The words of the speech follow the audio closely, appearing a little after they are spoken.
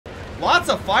Lots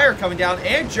of fire coming down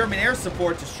and German air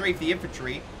support to strafe the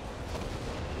infantry.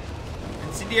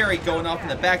 Incendiary going off in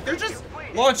the back. They're just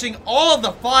launching all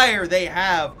the fire they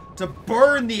have to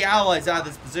burn the allies out of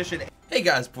this position. Hey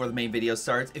guys, before the main video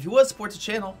starts, if you want to support the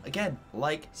channel, again,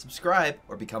 like, subscribe,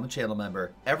 or become a channel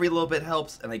member. Every little bit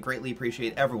helps, and I greatly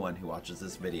appreciate everyone who watches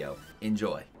this video.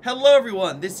 Enjoy. Hello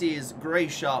everyone, this is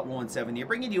Greyshot117 here,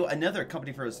 bringing you another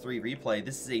Company Heroes 3 replay.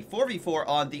 This is a 4v4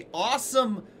 on the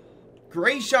awesome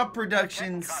Greyshot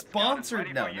Productions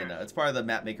sponsored, no, it's part of the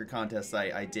map maker contest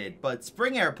I did, but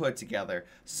Spring Air put together.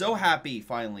 So happy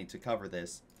finally to cover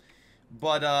this.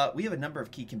 But we have a number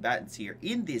of key combatants here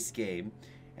in this game.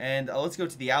 And let's go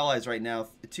to the allies right now.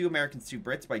 2 Americans, 2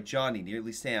 Brits by Johnny,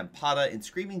 Nearly Sam, Pata, and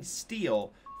Screaming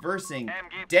Steel versing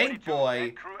Dank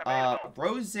Boy,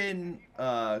 Rosen,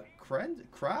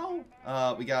 Crow?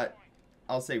 We got,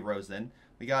 I'll say Rosen.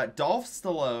 We got Dolph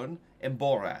Stallone and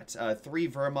Borat. 3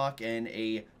 Vermok and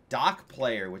a Doc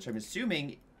player, which I'm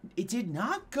assuming it did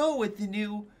not go with the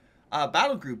new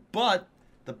battle group, but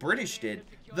the British did.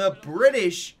 The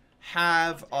British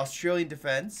have Australian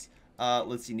defense.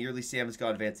 Let's see, Nearly Sam has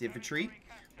got advanced infantry.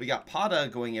 We got Pata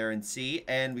going air and sea,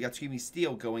 and we got Screaming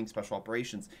Steel going special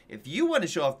operations. If you want to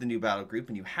show off the new battle group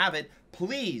and you have it,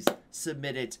 please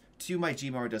submit it to my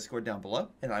Gmail or Discord down below,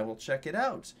 and I will check it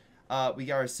out. We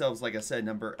got ourselves, like I said, a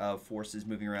number of forces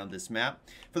moving around this map.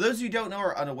 For those who don't know or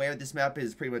are unaware, this map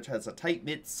is pretty much has a tight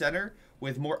mid center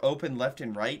with more open left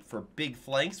and right for big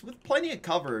flanks with plenty of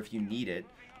cover if you need it.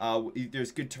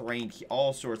 There's good terrain,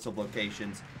 all sorts of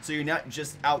locations, so you're not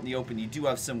just out in the open. You do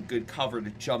have some good cover to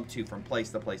jump to from place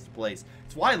to place to place.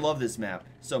 That's why I love this map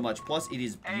so much. Plus, it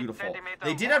is beautiful.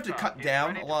 They did have to cut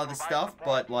down a lot of the stuff,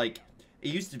 but like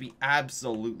it used to be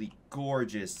absolutely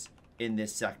gorgeous in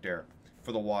this sector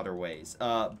for the waterways.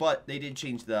 But they did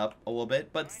change that up a little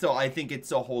bit. But still, I think it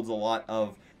still holds a lot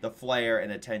of the flair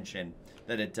and attention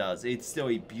that it does. It's still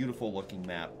a beautiful looking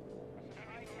map.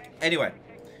 Anyway.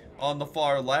 On the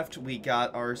far left, we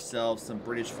got ourselves some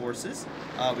British forces.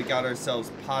 We got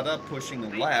ourselves Pata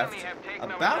pushing left,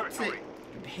 about to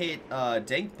hit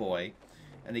Dank Boy.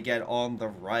 And again, on the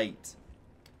right,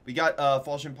 we got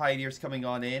Falchion Pioneers coming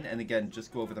on in. And again,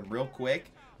 just go over them real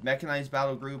quick. Mechanized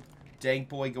Battle Group, Dank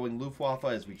Boy going Luftwaffe,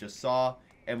 as we just saw.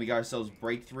 And we got ourselves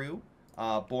Breakthrough.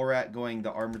 Borat going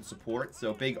the armored support.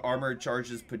 So big armored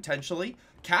charges potentially.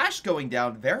 Cash going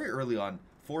down very early on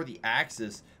for the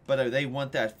Axis, but they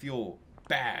want that fuel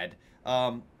bad.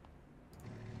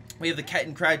 We have the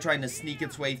Kettenkrad trying to sneak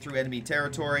its way through enemy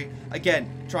territory. Again,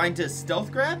 trying to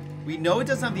stealth grab. We know it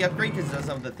doesn't have the upgrade because it doesn't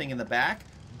have the thing in the back,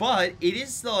 but it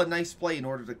is still a nice play in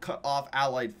order to cut off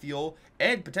allied fuel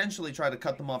and potentially try to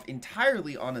cut them off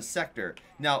entirely on a sector.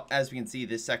 Now, as we can see,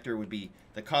 this sector would be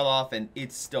the cutoff, and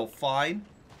it's still fine.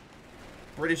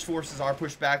 British forces are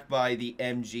pushed back by the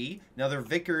MG. Now their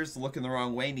Vickers looking the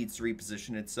wrong way, needs to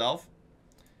reposition itself.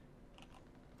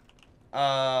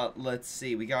 Let's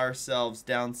see. We got ourselves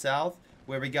down south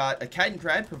where we got a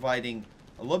Kettenkrad providing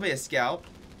a little bit of scout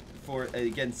for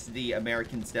against the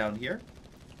Americans down here.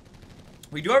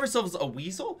 We do have ourselves a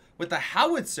Weasel with a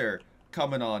Howitzer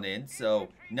coming on in, so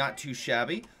not too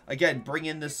shabby. Again, bring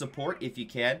in the support if you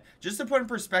can. Just to put in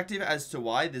perspective as to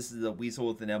why this is a Weasel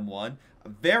with an M1. A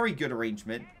very good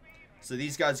arrangement. So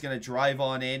these guys are going to drive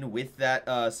on in with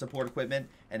that support equipment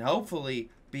and hopefully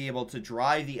be able to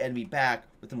drive the enemy back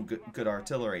with some good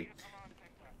artillery.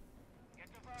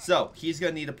 So he's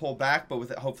going to need to pull back, but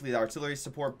with hopefully the artillery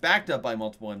support backed up by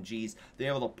multiple MGs,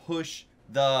 they're able to push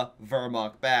the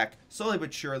Vermok back slowly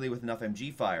but surely with enough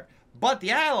MG fire. But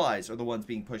the Allies are the ones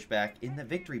being pushed back in the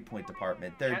victory point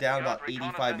department. They're down about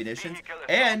 85 munitions,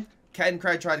 and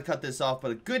Kettenkrad tried to cut this off,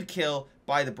 but a good kill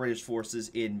by the British forces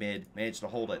in mid. Managed to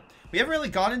hold it. We haven't really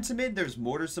gone into mid. There's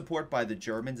mortar support by the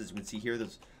Germans. As you can see here,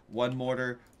 there's one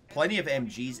mortar. Plenty of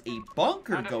MGs. A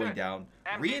bunker going down.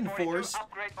 Reinforced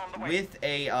with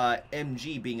a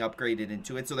MG being upgraded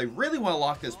into it. So they really want to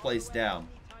lock this place down.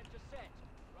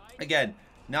 Again,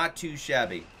 not too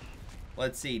shabby.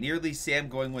 Let's see. Nearly Sam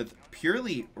going with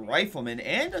purely riflemen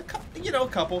and a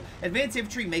couple. Advanced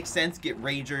infantry makes sense. Get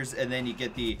Rangers and then you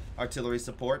get the artillery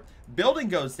support. Building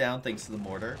goes down thanks to the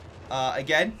mortar.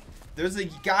 Again, there's a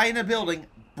guy in a building.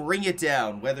 Bring it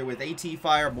down. Whether with AT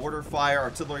fire, mortar fire,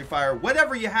 artillery fire,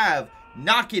 whatever you have,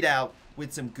 knock it out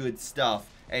with some good stuff.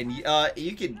 And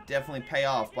you can definitely pay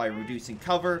off by reducing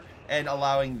cover and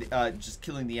allowing just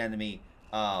killing the enemy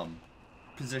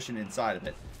position inside of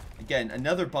it. Again,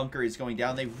 another bunker is going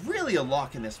down. They really are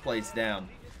locking this place down.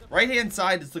 Right-hand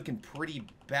side is looking pretty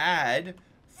bad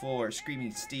for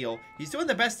Screaming Steel. He's doing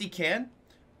the best he can,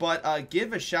 But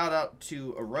give a shout out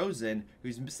to Rosen,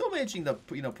 who's still managing to,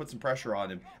 put some pressure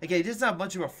on him. Again, he doesn't have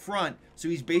much of a front, so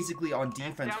he's basically on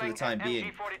defense for the time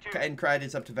being. And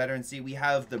credits up to veterancy. We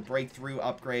have the breakthrough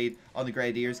upgrade on the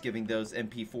Grenadiers, giving those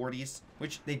MP40s,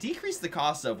 which they decrease the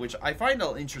cost of, which I find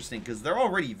interesting because they're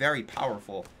already very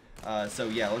powerful. So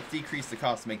yeah, let's decrease the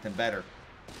cost to make them better.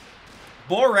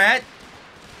 Borat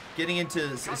getting into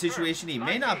a situation he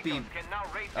may not be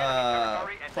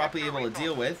properly able to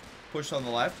deal with. Push on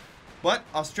the left, but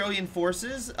Australian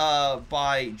forces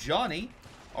by Johnny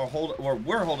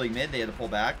we're holding mid. They had to pull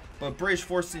back, but British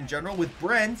forces in general with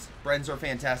Brens are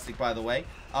fantastic, by the way,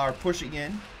 are pushing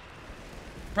in.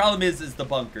 Problem is the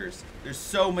bunkers. There's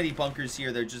so many bunkers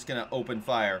here, they're just gonna open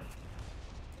fire.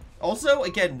 Also,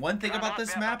 again, one thing about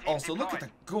this map, also look at the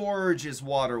gorgeous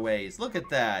waterways. Look at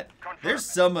that. There's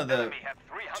some of the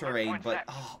terrain, but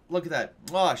oh, look at that.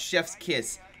 Oh, chef's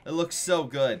kiss. It looks so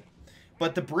good.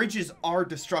 But the bridges are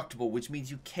destructible, which means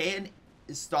you can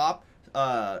stop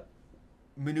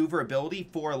maneuverability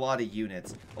for a lot of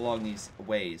units along these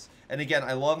ways. And again,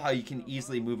 I love how you can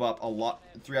easily move up a lot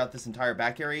throughout this entire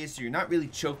back area, so you're not really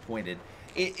choke pointed.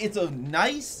 It's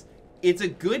a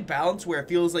good balance where it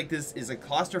feels like this is a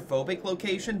claustrophobic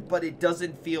location, but it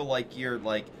doesn't feel like you're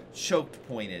like choked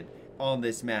pointed on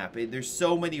this map. There's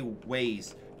so many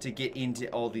ways to get into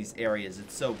all these areas.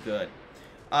 It's so good.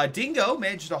 Dingo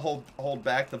managed to hold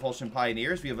back the Volscian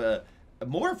Pioneers. We have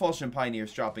more Volscian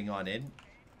Pioneers dropping on in.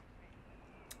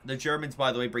 The Germans,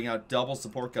 by the way, bring out double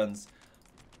support guns.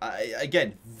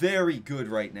 Again, very good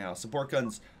right now. Support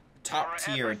guns, top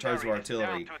tier in terms of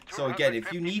artillery. So again,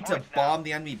 if you need to bomb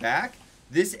the enemy back,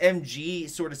 this MG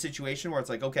sort of situation where it's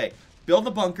like, okay, build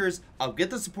the bunkers, I'll get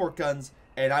the support guns,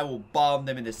 and I will bomb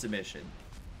them into submission.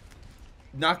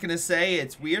 Not gonna say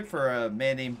it's weird for a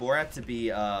man named Borat to be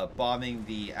bombing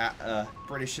the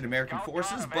British and American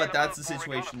forces, but that's the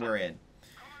situation we're in.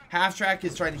 Half-Track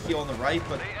is trying to heal on the right,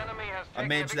 but I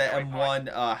managed that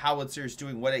M1 howitzer is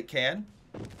doing what it can.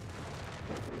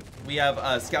 We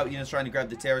have scout units trying to grab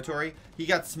the territory. He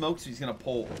got smoked, so he's gonna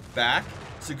pull back.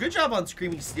 So good job on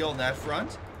Screaming Steel on that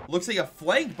front. Looks like a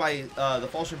flank by the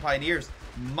Volscian Pioneers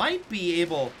might be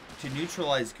able to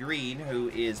neutralize Green, who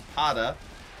is Pada.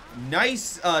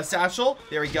 Nice satchel.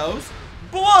 There he goes.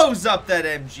 Blows up that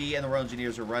MG, and the Royal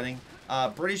Engineers are running.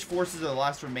 British forces are the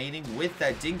last remaining with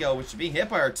that Dingo, which is being hit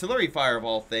by artillery fire of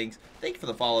all things. Thank you for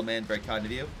the follow, man. Very kind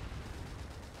of you.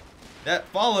 That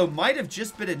follow might have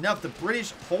just been enough. The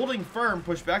British holding firm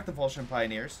pushed back the Volscian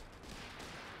Pioneers.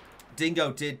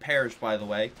 Dingo did perish, by the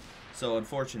way, so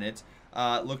unfortunate.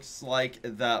 Looks like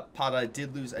the Pada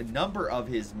did lose a number of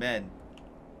his men.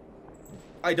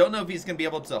 I don't know if he's going to be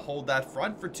able to hold that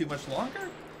front for too much longer.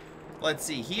 Let's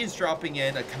see. He is dropping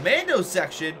in a commando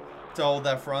section to hold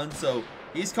that front, so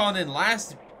he's calling in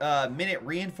last minute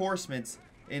reinforcements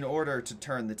in order to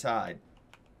turn the tide.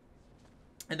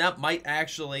 And that might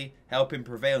actually help him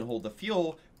prevail and hold the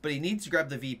fuel, but he needs to grab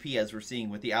the VP, as we're seeing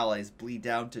with the Allies bleed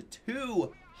down to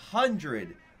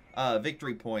 200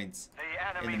 victory points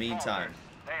in the meantime.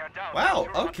 Wow,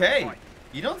 okay.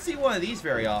 You don't see one of these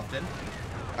very often.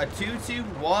 A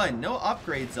 2-2-1, no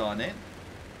upgrades on it.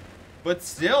 But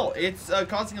still, it's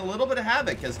causing a little bit of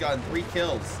havoc. Has gotten 3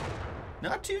 kills.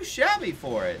 Not too shabby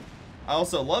for it. I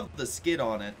also love the skid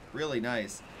on it. Really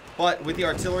nice. But with the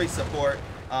artillery support,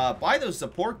 by those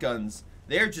support guns,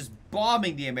 they're just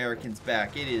bombing the Americans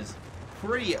back. It is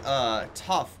pretty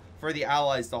tough for the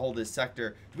Allies to hold this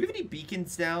sector. Do we have any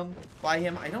beacons down by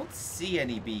him? I don't see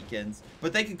any beacons.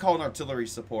 But they can call an artillery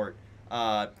support.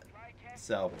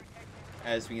 So,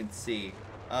 as we can see.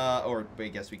 Or, I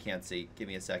guess we can't see. Give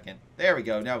me a second. There we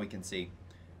go. Now we can see.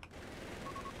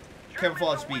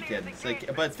 Camouflage beacon. It's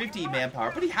like, but it's 50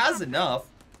 manpower. But he has enough.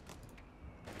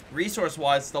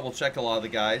 Resource-wise, double check a lot of the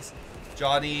guys.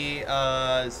 Johnny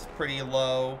is pretty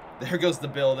low. There goes the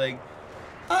building.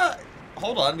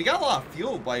 Hold on. We got a lot of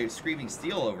fuel by Screaming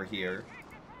Steel over here.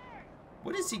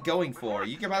 What is he going for? Are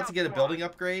you about to get a building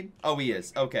upgrade? Oh, he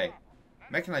is. Okay.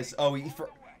 Mechanized. Oh,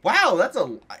 wow, that's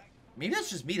a... Maybe that's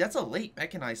just me. That's a late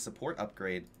mechanized support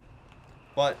upgrade.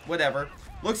 But whatever.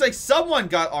 Looks like someone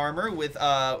got armor with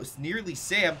nearly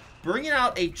Sam. Bringing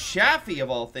out a Chaffee of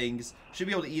all things. Should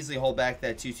be able to easily hold back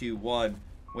that 2-2-1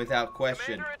 without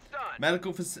question.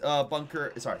 Medical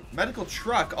bunker, sorry, medical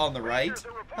truck on the right.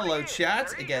 Hello,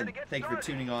 chat. Again, thank you for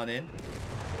tuning on in.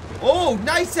 Oh,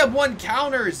 nice M1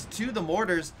 counters to the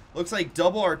mortars. Looks like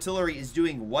double artillery is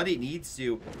doing what it needs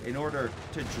to in order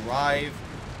to drive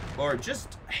or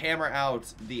just hammer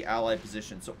out the Allied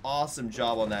position. So awesome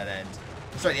job on that end.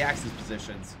 Sorry, the Axis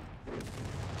positions.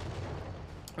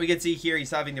 We can see here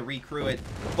he's having to recrew it,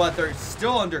 but they're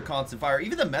still under constant fire.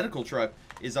 Even the medical truck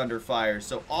is under fire.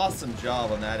 So awesome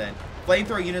job on that end.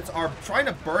 Flamethrower units are trying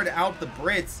to burn out the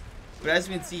Brits. But as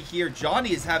you can see here,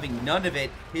 Johnny is having none of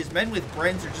it. His men with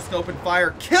Brens are just going to open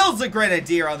fire. Kills the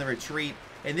Grenadier on the retreat.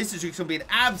 And this is just going to be an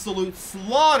absolute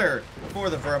slaughter for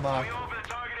the Wehrmacht.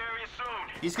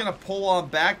 He's going to pull on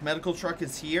back. Medical truck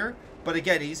is here. But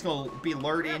again, he's going to be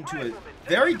lured into a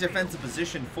very defensive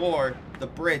position for the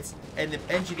Brits. And the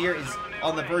engineer is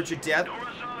on the verge of death.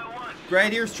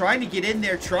 Grenadiers trying to get in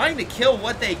there, trying to kill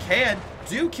what they can.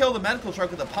 Do kill the medical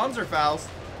truck with the Panzerfaust.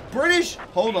 British,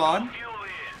 hold on.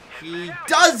 He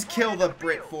does kill the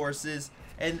Brit forces.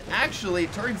 And actually,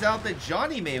 it turns out that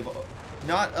Johnny may have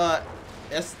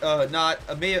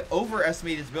may have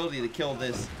overestimated his ability to kill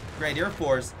this Grenadier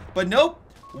force. But nope.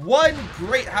 One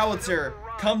great howitzer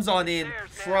comes on in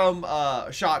from a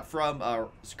shot from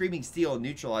Screaming Steel and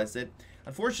neutralized it.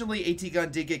 Unfortunately, AT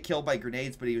gun did get killed by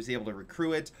grenades, but he was able to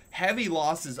recruit it. Heavy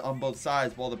losses on both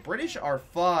sides. While the British are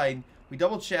fine, we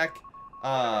double check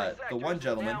the one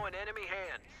gentleman.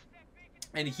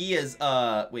 And he is,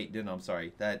 wait, no, I'm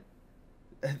sorry.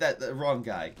 The wrong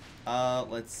guy.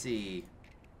 Let's see.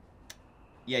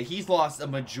 Yeah, he's lost a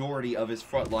majority of his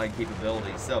frontline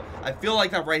capabilities. So I feel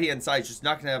like that right-hand side is just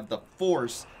not going to have the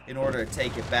force in order to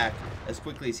take it back as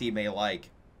quickly as he may like.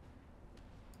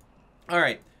 All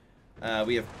right.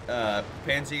 We have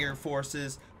Panzer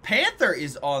forces. Panther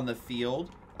is on the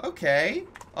field. Okay.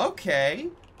 Okay.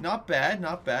 Not bad,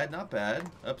 not bad, not bad.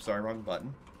 Oops, sorry, wrong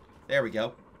button. There we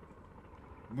go.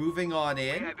 Moving on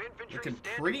in. Looking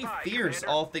pretty fierce,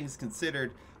 all things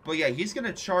considered. But yeah, he's going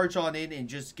to charge on in and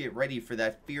just get ready for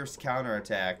that fierce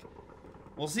counterattack.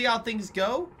 We'll see how things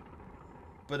go.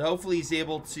 But hopefully he's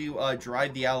able to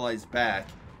drive the Allies back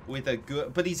with a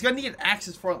good... But he's going to need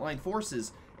Axis frontline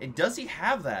forces. And does he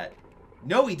have that?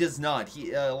 No, he does not.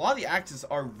 A lot of the Axis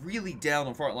are really down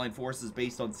on frontline forces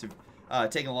based on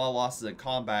taking a lot of losses in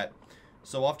combat.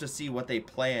 So we'll have to see what they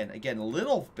plan. Again, a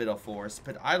little bit of force,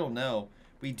 but I don't know.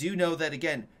 We do know that,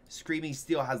 again, Screaming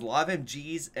Steel has a lot of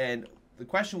MGs, and the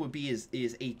question would be, is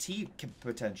AT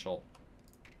potential?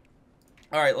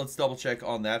 All right, let's double check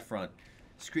on that front.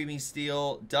 Screaming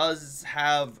Steel does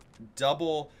have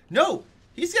double... No!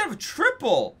 He's going to have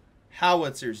triple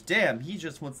howitzers. Damn, he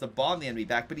just wants to bomb the enemy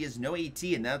back, but he has no AT,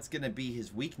 and that's going to be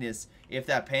his weakness if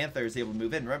that Panther is able to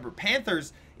move in. Remember,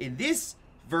 Panthers, in this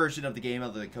version of the game,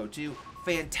 other than Code 2,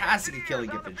 fantastic at killing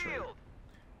infantry.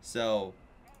 So...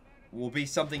 will be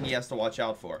something he has to watch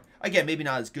out for. Again, maybe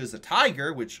not as good as the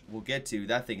Tiger, which we'll get to.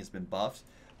 That thing has been buffed.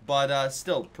 But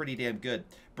still, pretty damn good.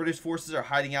 British forces are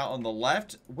hiding out on the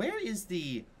left. Where is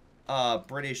the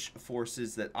British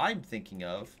forces that I'm thinking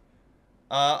of?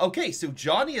 Okay, so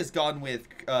Johnny has gone with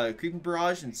Creeping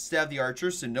Barrage instead of the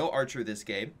Archer, so no Archer this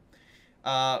game.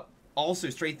 Also,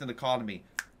 strengthened economy.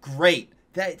 Great.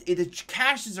 The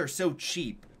caches are so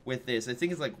cheap with this. I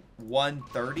think it's like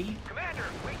 130. Commander,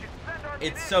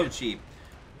 it's so cheap.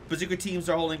 Bazooka teams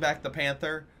are holding back the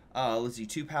Panther. Let's see,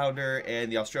 2-pounder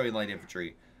and the Australian Light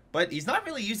Infantry. But he's not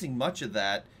really using much of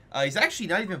that. He's actually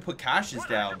not even put caches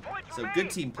down. So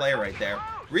good team player right there.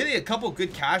 Really a couple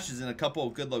good caches in a couple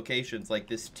of good locations. Like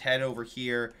this 10 over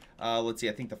here. Let's see,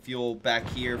 I think the fuel back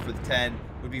here for the 10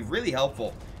 would be really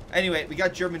helpful. Anyway, we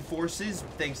got German forces,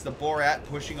 thanks to Borat,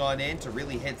 pushing on in to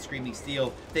really hit Screaming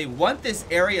Steel. They want this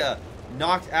area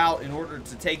knocked out in order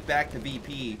to take back the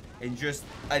VP and just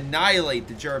annihilate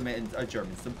the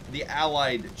the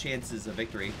Allied chances of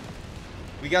victory.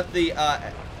 We got the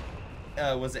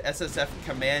was it SSF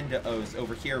Commandos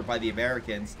over here by the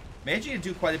Americans, managing to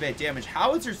do quite a bit of damage.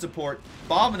 Howitzer support,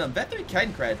 bombing them. Veteran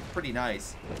Kencred, pretty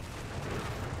nice.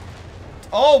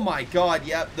 Oh my god,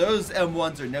 yep, those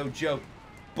M1s are no joke.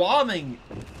 Bombing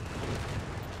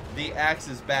the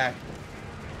Axis back.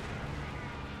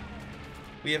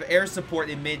 We have air support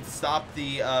in mid to stop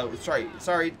the,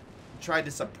 tried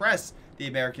to suppress the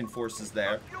American forces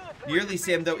there. Nearly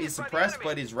Sam, though, is suppressed,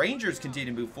 but his Rangers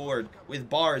continue to move forward with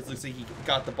bars. Looks like he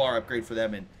got the bar upgrade for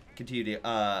them and continue to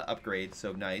upgrade,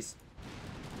 so nice.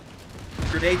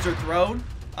 Grenades are thrown.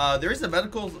 There is a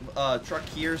medical truck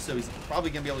here, so he's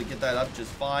probably going to be able to get that up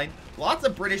just fine. Lots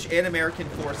of British and American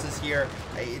forces here.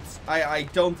 I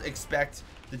don't expect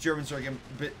the Germans are going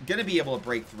to be able to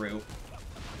break through.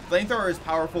 Flamethrower is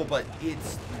powerful, but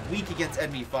it's weak against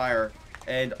enemy fire.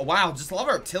 And wow, just a lot of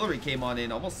artillery came on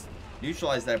in, almost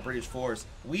neutralized that British force.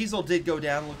 Weasel did go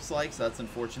down, looks like, so that's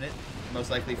unfortunate. Most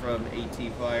likely from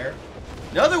AT fire.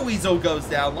 Another Weasel goes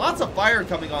down. Lots of fire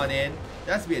coming on in.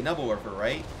 That has to be a Nebelwerfer,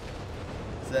 right?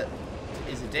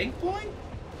 Is it Dank Boy?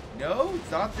 No,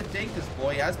 it's not the Dankest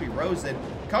Boy. It has to be Rosen.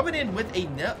 Coming in with a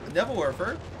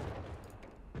Nebelwerfer.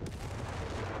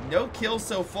 no kills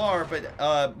so far,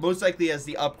 but most likely as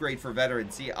the upgrade for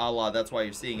veterans. See, Allah, that's why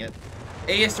you're seeing it.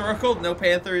 Ahistorical, no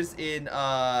Panthers in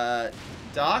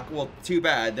Dock. Well, too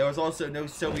bad. There was also no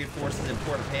Soviet forces in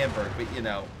Port of Hamburg, but you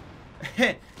know,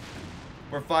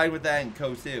 we're fine with that in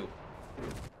Co 2.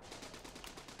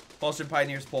 Pulsion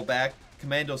Pioneers pull back.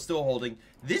 Commando still holding.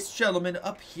 This gentleman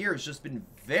up here has just been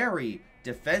very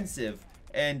defensive,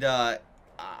 and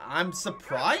I'm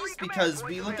surprised because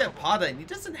we looked at Pada and he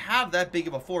doesn't have that big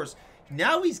of a force.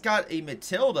 Now he's got a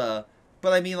Matilda,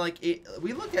 but I mean, like,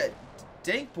 we look at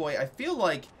Dank Boy, I feel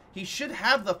like he should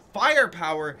have the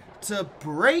firepower to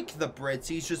break the Brits.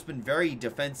 He's just been very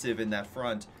defensive in that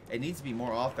front. It needs to be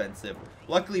more offensive.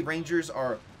 Luckily, Rangers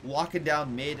are locking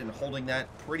down mid and holding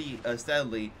that pretty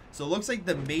steadily. So it looks like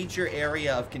the major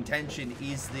area of contention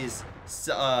is this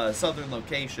southern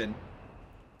location.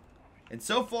 And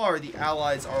so far, the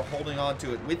Allies are holding on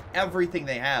to it with everything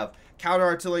they have.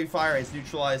 Counter-artillery fire has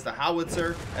neutralized the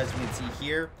howitzer, as we can see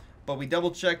here. But we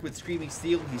double-check with Screaming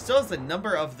Steel. He still has a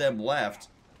number of them left.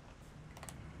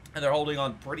 And they're holding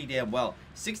on pretty damn well.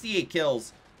 68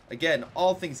 kills. Again,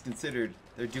 all things considered,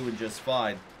 they're doing just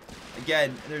fine.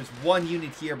 Again, there's one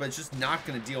unit here, but it's just not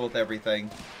going to deal with everything.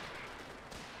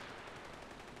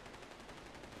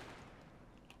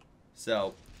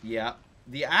 So, yeah.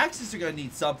 The Axis are going to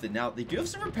need something. Now, they do have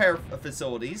some repair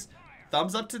facilities.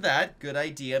 Thumbs up to that. Good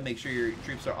idea. Make sure your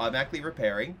troops are automatically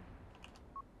repairing.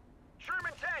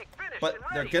 But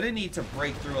they're going to need to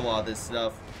break through a lot of this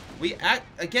stuff.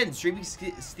 Again, Streaming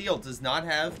Steel does not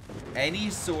have any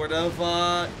sort of,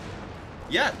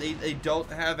 yeah, they don't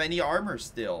have any armor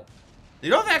still. They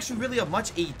don't actually really have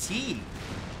much AT.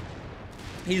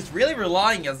 He's really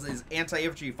relying on his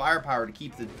anti-infantry firepower to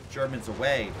keep the Germans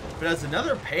away. But as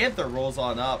another Panther rolls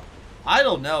on up, I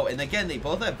don't know. And again, they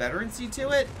both have veterancy to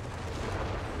it.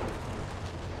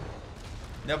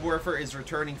 Nebelwerfer is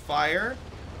returning fire.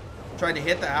 Trying to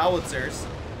hit the howitzers.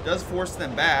 Does force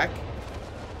them back.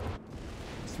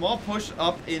 Small push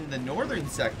up in the northern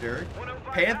sector.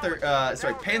 Panzer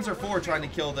IV trying to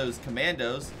kill those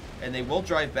commandos. And they will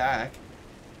drive back.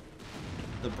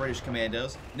 The British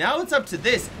commandos. Now it's up to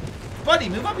this. Buddy,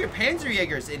 move up your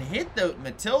Panzerjägers and hit the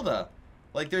Matilda.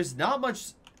 Like, there's not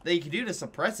much that you can do to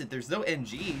suppress it. There's no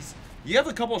NGs. You have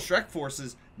a couple of Shrek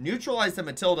forces. Neutralize the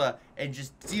Matilda and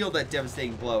just deal that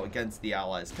devastating blow against the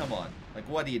Allies. Come on. Like,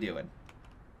 what are you doing?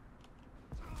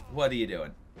 What are you doing?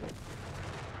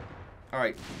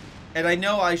 Alright. And I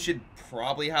know I should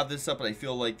probably have this up, but I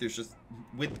feel like there's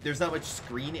not much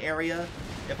screen area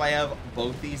if I have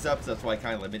both these up, so that's why I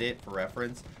kind of limit it for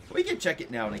reference. But we can check it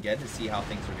now and again to see how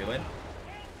things are doing.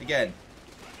 Again,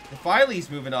 the Filey's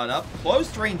moving on up.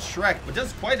 Close range Shrek, but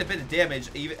does quite a bit of damage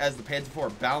even as the Panzer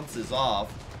IV bounces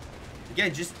off.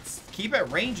 Again, just keep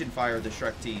at range and fire the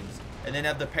Shrek teams, and then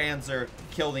have the Panzer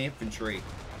kill the infantry.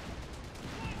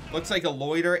 Looks like a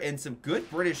loiter and some good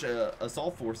British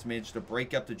assault force managed to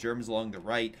break up the Germans along the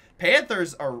right.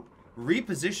 Panthers are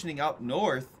repositioning up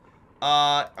north.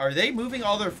 Are they moving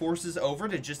all their forces over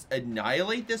to just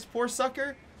annihilate this poor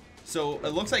sucker? So it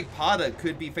looks like Pada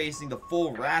could be facing the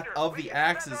full wrath of the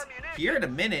Axis here in a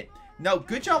minute. Now,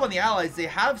 good job on the Allies. They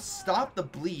have stopped the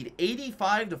bleed.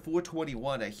 85 to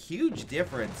 421. A huge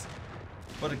difference.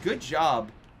 But a good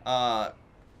job.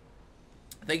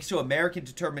 Thanks to American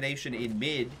determination in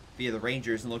mid via the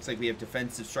Rangers. And looks like we have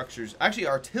defensive structures. Actually,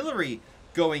 artillery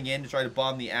going in to try to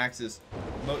bomb the Axis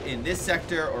in this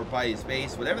sector or by his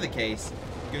base. Whatever the case.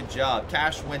 Good job.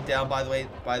 Cash went down, by the way,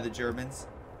 by the Germans.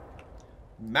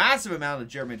 Massive amount of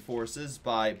German forces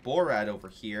by Borat over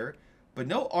here. But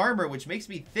no armor, which makes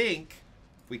me think,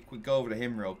 if we could go over to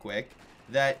him real quick,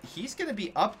 that he's going to be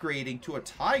upgrading to a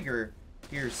Tiger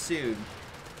here soon.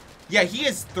 Yeah, he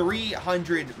has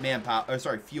 300 manpower, or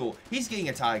sorry, fuel. He's getting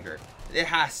a Tiger. It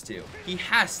has to. He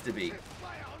has to be.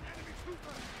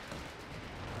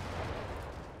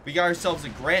 We got ourselves a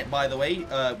Grant, by the way,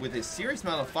 with a serious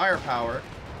amount of firepower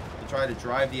to try to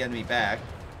drive the enemy back.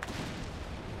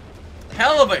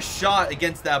 Hell of a shot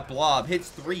against that blob. Hits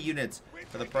 3 units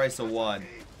for the price of 1.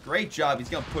 Great job. He's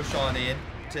going to push on in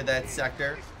to that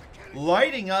sector.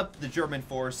 Lighting up the German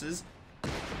forces.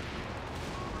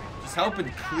 Just helping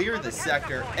clear the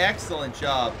sector. Excellent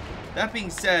job. That being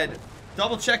said,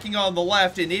 double checking on the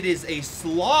left, and it is a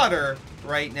slaughter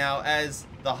right now as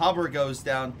the Hubber goes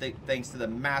down thanks to the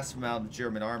massive amount of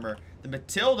German armor. The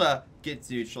Matilda gets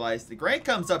neutralized. The Grant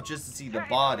comes up just to see the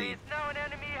body.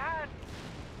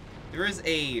 There is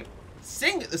a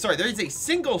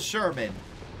single Sherman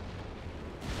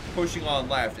pushing on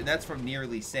left, and that's from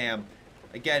Nearly Sam.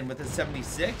 Again, with a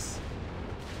 76.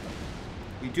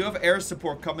 We do have air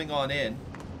support coming on in.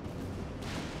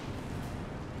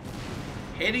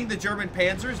 hitting the German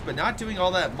panzers, but not doing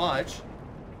all that much.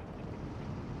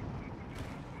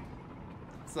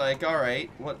 It's like, alright,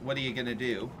 what are you gonna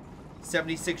do?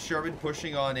 76 Sherman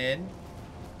pushing on in.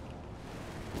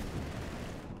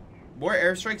 More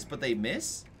airstrikes, but they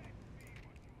miss?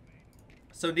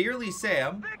 So nearly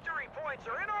Sam.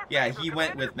 Yeah, he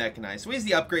went with mechanized. So he has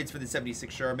the upgrades for the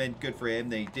 76 Sherman. Good for him.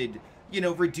 They did, you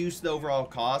know, reduce the overall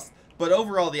cost. But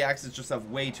overall, the Axis just have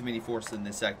way too many forces in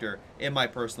this sector, in my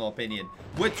personal opinion.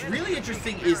 What's really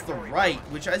interesting is the right,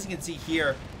 which, as you can see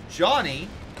here, Johnny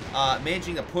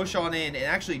managing to push on in and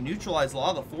actually neutralize a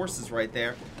lot of the forces right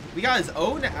there. We got his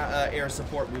own air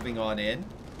support moving on in.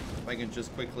 If I can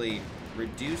just quickly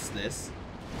reduce this.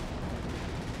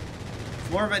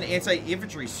 It's more of an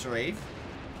anti-infantry strafe.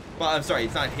 Well, I'm sorry,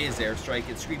 it's not his airstrike.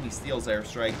 It's Screaming Steel's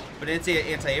airstrike. But it's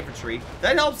anti-infantry.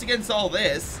 That helps against all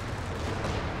this.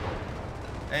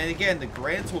 And again, the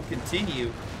grants will continue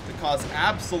to cause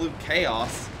absolute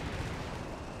chaos.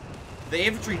 The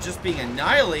infantry just being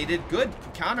annihilated. Good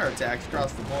counterattacks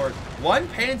across the board. One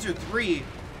Panzer III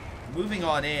moving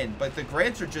on in, but the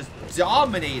grants are just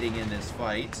dominating in this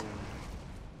fight.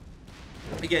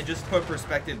 Again, just to put in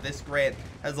perspective, this grant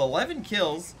has 11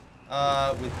 kills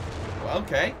with,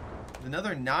 okay,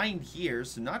 another 9 here,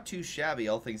 so not too shabby,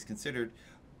 all things considered.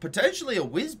 Potentially a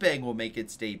whiz-bang will make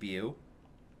its debut.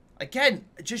 Again,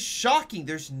 just shocking.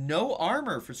 There's no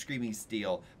armor for Screaming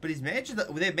Steel, but they've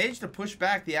managed to push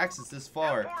back the Axis this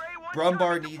far.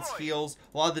 Brumbar needs heals.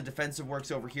 A lot of the defensive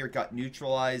works over here got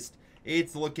neutralized.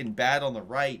 It's looking bad on the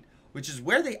right, which is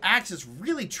where the Axis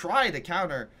really try to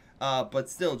counter, but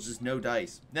still just no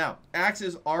dice. Now,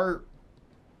 Axis are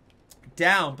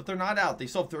down, but they're not out. They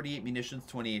still have 38 munitions,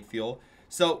 28 fuel.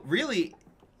 So really,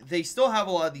 they still have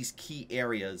a lot of these key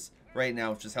areas right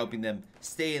now, which is helping them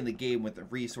stay in the game with the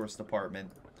resource department.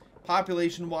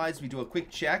 Population-wise, we do a quick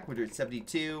check. We're at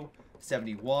 72,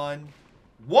 71,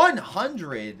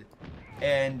 100,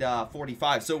 and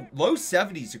 45. So low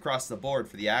 70s across the board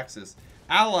for the Axis.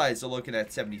 Allies are looking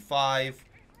at 75.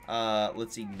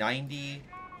 Let's see, 90,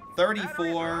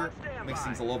 34. Makes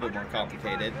things a little bit more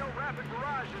complicated.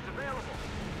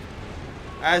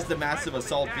 As the massive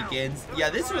assault begins.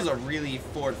 Yeah, this was a really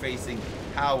forward-facing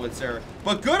howitzer.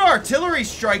 But good artillery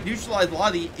strike neutralized a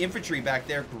lot of the infantry back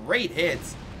there. Great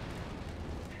hits.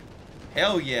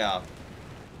 Hell yeah.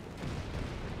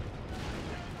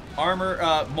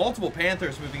 Armor, multiple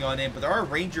Panthers moving on in, but there are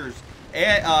Rangers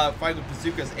and fighting with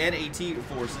bazookas and AT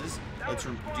forces. Let's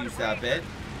reduce that bit.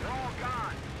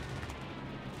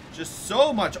 Just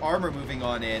so much armor moving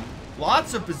on in.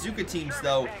 Lots of bazooka teams,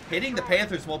 though, hitting the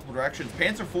Panthers multiple directions.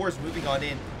 Panzer IV is moving on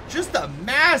in. Just a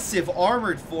massive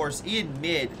armored force in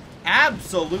mid.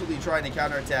 Absolutely trying to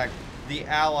counterattack the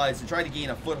Allies and try to gain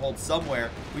a foothold somewhere.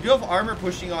 We do have armor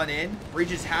pushing on in.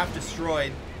 Bridges half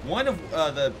destroyed. One of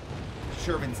the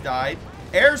Shermans died.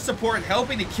 Air support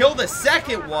helping to kill the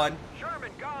second one.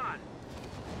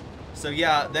 So,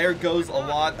 yeah, there goes a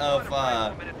lot of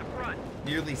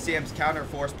nearly Sam's counter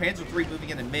force. Panzer III moving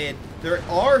into mid. There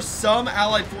are some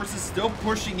Allied forces still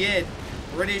pushing in.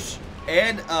 British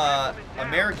and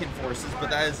American forces,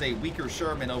 but that is a weaker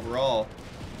Sherman overall.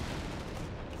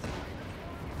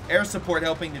 Air support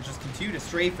helping to just continue to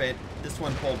strafe it. This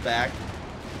one pulled back.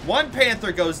 One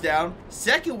Panther goes down.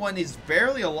 Second one is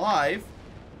barely alive.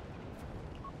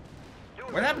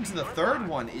 What happened to the third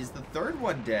one? Is the third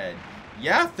one dead?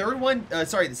 Yeah, third one,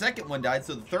 sorry, the second one died,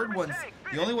 so the third one's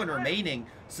the only one remaining.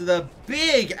 So the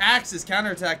big Axis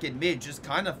counterattack in mid just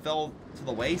kind of fell to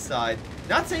the wayside.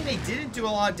 Not saying they didn't do a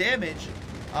lot of damage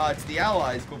to the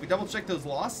Allies, but if we double check those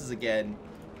losses again,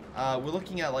 we're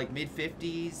looking at like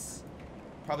mid-50s,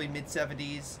 probably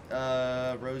mid-70s,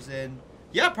 Rosen.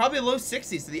 Yeah, probably low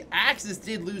 60s, so the Axis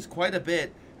did lose quite a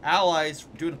bit. Allies,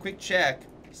 doing a quick check,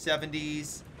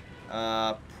 70s,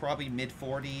 probably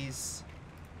mid-40s.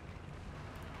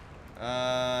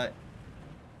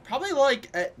 Probably like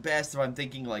at best, if I'm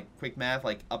thinking like quick math,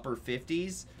 like upper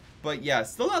 50s. But yeah,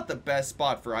 still not the best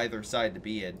spot for either side to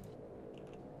be in.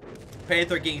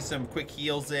 Panther getting some quick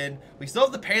heals in. We still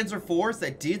have the Panzer IVs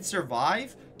that did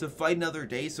survive to fight another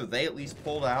day, so they at least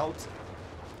pulled out.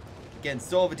 Again,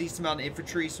 still have a decent amount of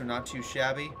infantry, so not too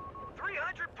shabby.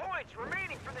 300 points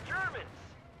remaining for the Germans.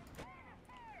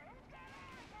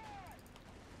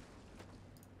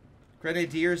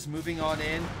 Grenadiers moving on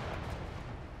in.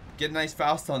 Get a nice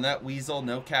Faust on that Weasel.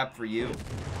 No cap for you.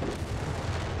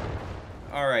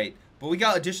 Alright. But we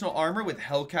got additional armor with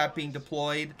Hellcat being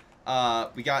deployed.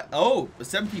 We got, oh, a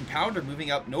 17-pounder moving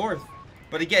up north.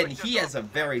 But again, he has a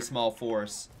very small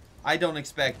force. I don't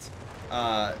expect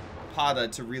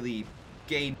Pada to really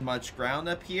gain much ground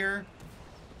up here.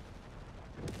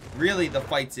 really the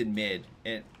fight's in mid.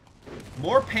 And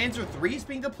more Panzer IIIs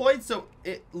being deployed, so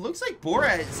it looks like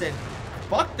Borat said,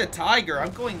 fuck the Tiger,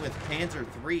 I'm going with Panzer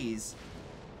IIIs.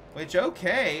 Which,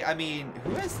 okay, I mean,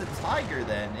 who has the Tiger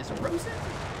then? Is it Rosen?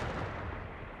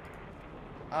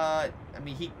 I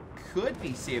mean, he could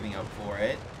be saving up for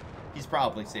it. He's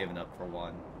probably saving up for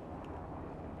one.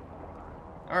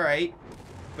 Alright.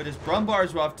 But his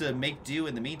Brumbars will have to make do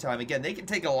in the meantime. Again, they can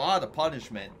take a lot of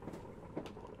punishment.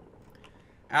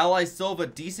 Allies still have a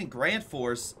decent Grand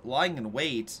Force lying in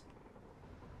wait.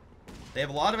 They have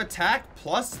a lot of attack,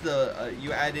 plus the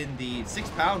you add in the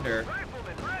 6-pounder.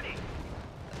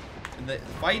 And the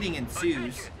fighting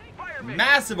ensues.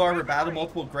 Massive armor battle,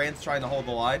 multiple Grands trying to hold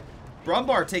the line.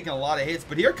 Brumbar taking a lot of hits,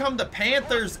 but here come the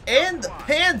Panthers and the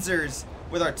Panzers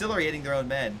with artillery hitting their own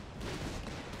men.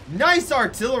 Nice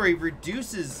artillery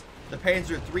reduces the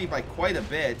Panzer III by quite a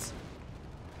bit.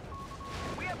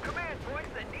 We have command points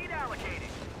that need allocating.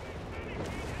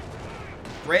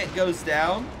 Grant goes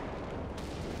down.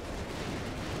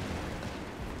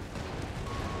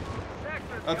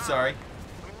 I'm sorry.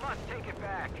 We must take it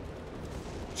back.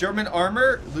 German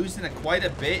armor losing quite a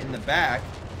bit in the back.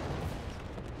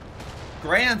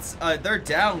 Grants, they're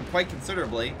down quite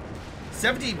considerably.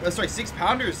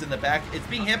 6-pounders in the back. It's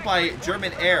being hit by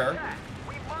German air.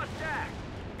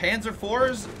 Panzer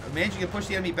IVs managing to push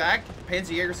the enemy back.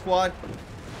 Panzer Jaeger squad,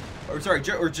 or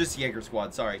just Jaeger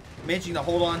squad, sorry. Managing to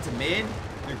hold on to mid.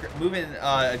 They're moving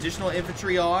additional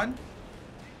infantry on.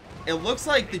 It looks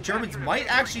like the Germans might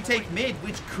actually take mid,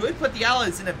 which could put the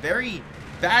Allies in a very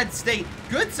bad state.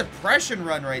 Good suppression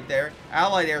run right there.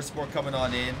 Allied air support coming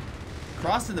on in.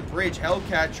 Crossing the bridge,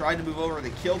 Hellcat trying to move over to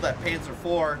kill that Panzer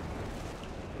IV.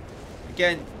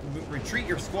 Again, retreat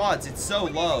your squads. It's so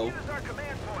low.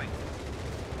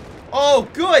 Oh,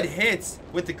 good hits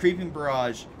with the creeping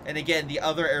barrage. And again, the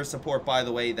other air support, by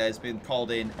the way, that has been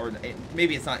called in, or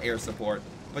maybe it's not air support,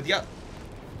 but the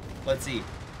let's see.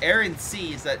 Air and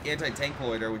Sea is that anti-tank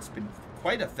loader, which has been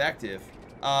quite effective.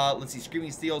 Let's see,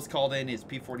 Screaming Steel is called in his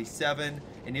P-47,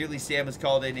 and Nearly Sam is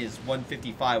called in his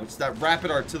 155, which is that rapid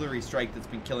artillery strike that's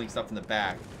been killing stuff in the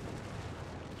back.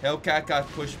 Hellcat got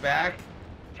pushed back.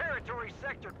 Territory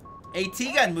sector. AT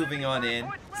gun moving on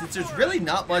in, since there's really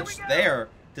not much there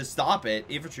to stop it,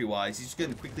 infantry-wise. He's just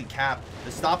going to quickly cap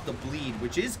to stop the bleed,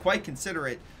 which is quite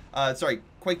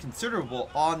quite considerable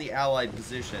on the Allied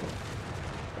position.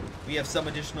 We have some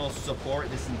additional support.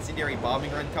 This incendiary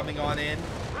bombing run coming on in.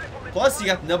 Plus, you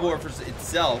got the Nebelwerfers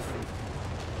itself.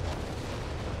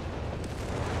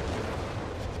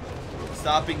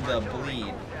 Stopping the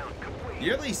bleed.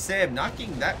 Nearly Sam not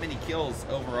getting that many kills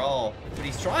overall, but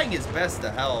he's trying his best to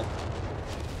help.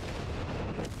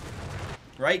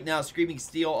 Right now, Screaming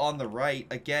Steel on the right.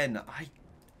 Again,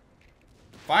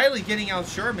 finally getting out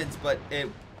Shermans, but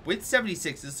with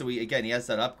 76s, so he has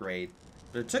that upgrade.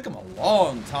 But it took him a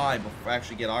long time before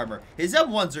actually get armor. His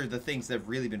M1s are the things that have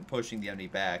really been pushing the enemy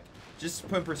back. Just to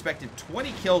put in perspective,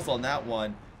 20 kills on that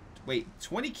one. Wait,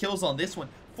 20 kills on this one.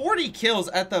 40 kills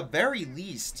at the very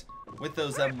least with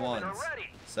those M1s.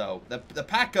 So the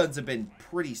pack guns have been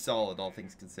pretty solid, all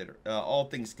things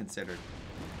considered.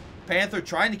 Panther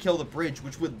trying to kill the bridge,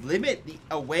 which would limit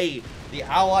the way the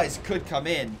Allies could come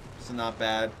in. So not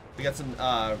bad. We got some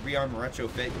rearm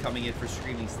retrofit coming in for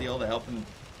Screaming Steel to help him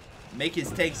make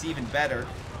his tanks even better.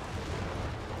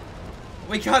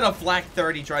 We got a Flak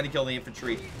 30 trying to kill the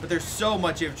infantry, but there's so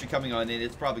much infantry coming on in,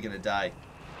 it's probably going to die.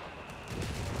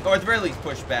 Or at the very least,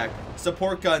 push back.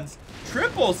 Support guns.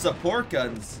 Triple support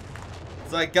guns.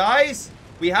 It's like, guys,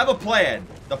 we have a plan.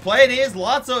 The plan is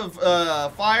lots of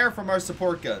fire from our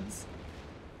support guns.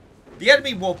 The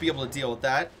enemy won't be able to deal with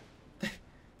that.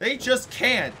 They just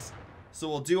can't. So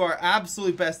we'll do our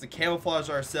absolute best to camouflage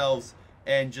ourselves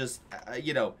and just,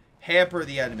 you know, hamper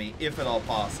the enemy, if at all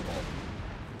possible.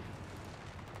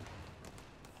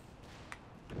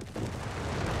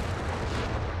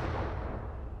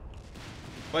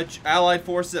 But Allied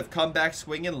forces have come back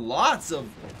swinging. Lots of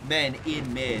men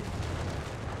in mid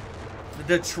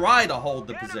to try to hold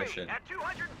the position. At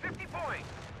 250 points.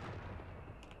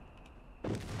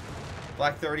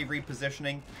 Black 30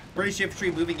 repositioning. British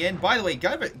infantry moving in. By the way,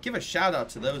 give a shout out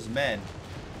to those men.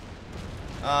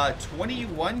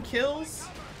 21 kills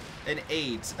and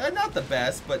 8. Not the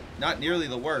best, but not nearly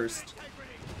the worst.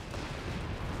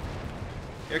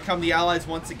 Here come the Allies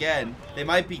once again. They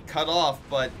might be cut off,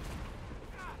 but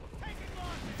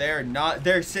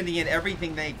they're sending in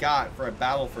everything they got for a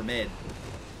battle for mid.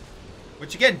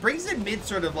 Which again brings in mid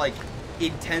sort of like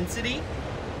intensity.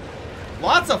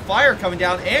 Lots of fire coming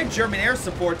down and German air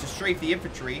support to strafe the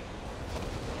infantry.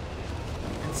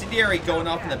 Incendiary going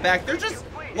off in the back. They're just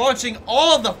launching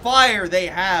all the fire they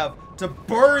have to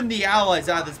burn the allies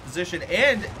out of this position,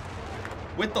 and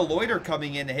with the loiter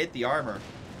coming in to hit the armor.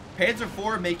 Panzer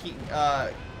IV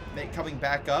coming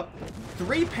back up.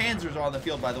 3 panzers are on the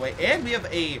field, by the way, and we have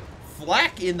a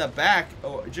flak in the back.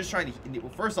 Oh, just trying to,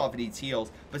 well, first off, it needs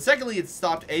heals, but secondly, it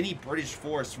stopped any British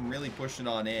force from really pushing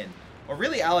on in, or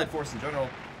really allied force in general.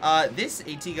 This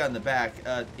AT gun in the back,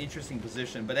 interesting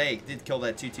position, but hey, it did kill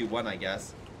that 221, I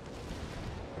guess.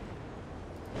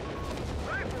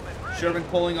 Sherman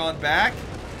pulling on back.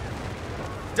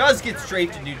 Does get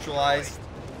strafed and neutralized.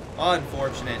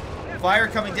 Unfortunate. Fire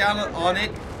coming down on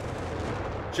it.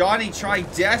 Johnny trying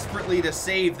desperately to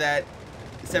save that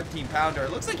 17-pounder.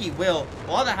 Looks like he will.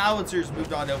 A lot of the howitzers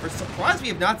moved on over. Surprised we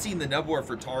have not seen the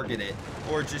Nebelwerfer target it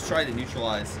or just try to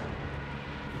neutralize.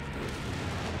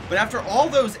 But after all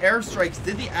those airstrikes,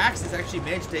 did the Axis actually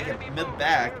manage to take a mid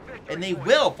back? And they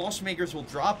will. Fallschirmjägers will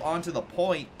drop onto the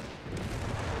point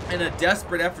in a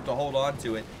desperate effort to hold on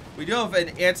to it. We do have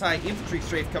an anti-infantry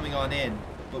strafe coming on in,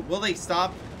 but will they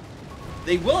stop?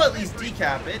 They will at least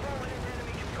decap it.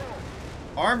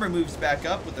 Armor moves back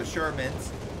up with the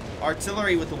Shermans.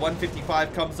 Artillery with the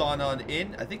 155 comes on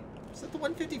in. I think, is that the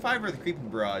 155 or the Creeping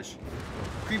Barrage?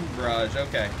 Creeping Barrage,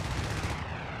 okay.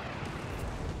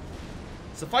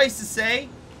 Suffice to say,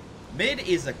 mid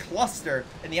is a cluster,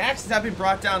 and the Axis have been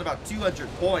brought down about 200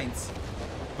 points.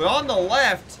 But on the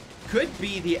left, could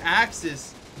be the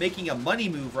Axis making a money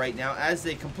move right now as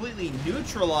they completely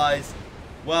neutralize,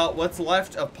 well, what's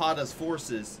left of Pada's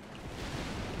forces.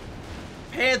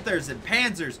 Panthers and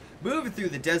Panzers moving through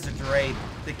the desert terrain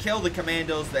to kill the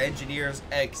commandos, the engineers,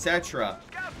 etc.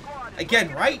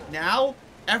 Again, right now,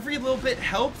 every little bit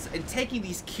helps, and taking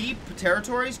these key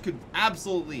territories could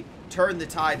absolutely turn the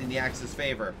tide in the Axis'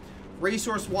 favor.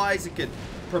 Resource-wise, it could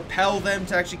propel them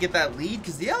to actually get that lead,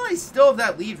 because the Allies still have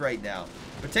that lead right now.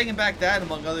 But taking back that,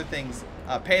 among other things,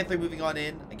 Panther moving on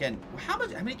in. Again, how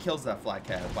many kills does that Flak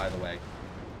have, by the way?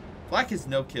 Flak has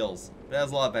no kills, but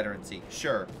has a lot of veterancy.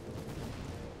 Sure.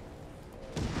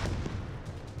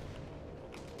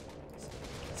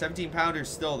 $17-pounder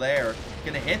still there.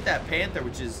 Gonna hit that Panther,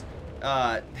 which is,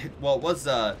 well, it was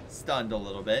stunned a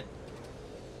little bit.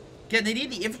 Again, they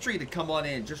need the infantry to come on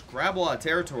in and just grab a lot of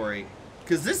territory,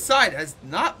 because this side has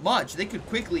not much. They could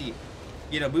quickly,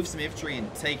 you know, move some infantry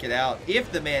and take it out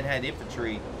if the man had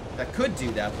infantry that could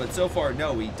do that. But so far,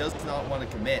 no, he does not want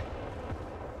to commit.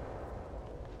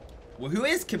 Well, who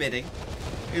is committing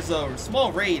is a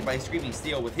small raid by Screaming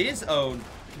Steel with his own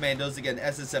commandos, again,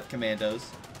 SSF commandos.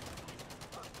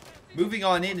 Moving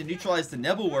on in to neutralize the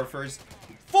Nebelwerfers.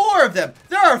 4 of them!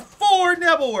 There are 4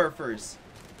 Nebelwerfers!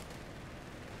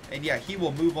 And yeah, he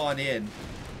will move on in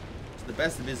to the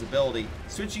best of his ability.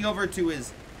 Switching over to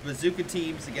his bazooka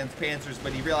teams against Panzers,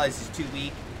 but he realizes he's too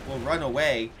weak. Will run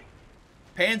away.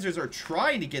 Panzers are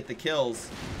trying to get the kills.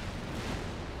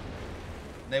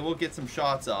 They will get some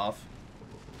shots off.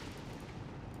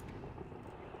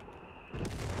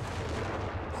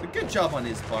 So good job on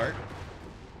his part.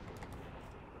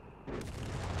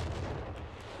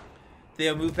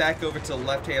 They'll move back over to the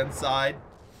left-hand side.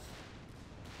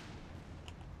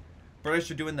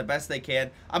 British are doing the best they can.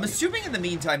 I'm assuming in the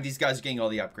meantime these guys are getting all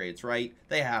the upgrades, right?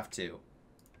 They have to.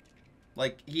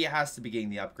 Like, he has to be getting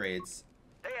the upgrades.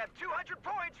 They have 200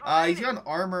 points. He's got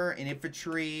armor and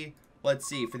infantry. Let's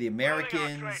see, for the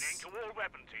Americans.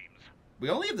 We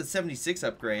only have the 76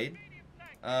 upgrade.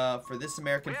 For this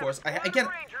American force. Again,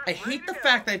 I hate the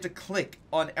fact that I have to click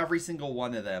on every single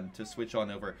one of them to switch on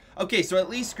over. Okay, so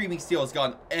at least Screaming Steel has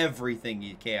gotten everything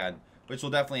you can, which will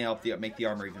definitely help make the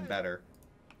armor even better.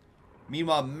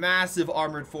 Meanwhile, massive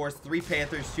armored force, 3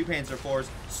 Panthers, 2 Panzer IVs.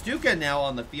 Stuka now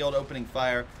on the field opening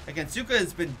fire. Again, Stuka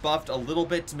has been buffed a little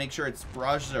bit to make sure its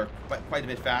barrages are quite a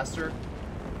bit faster.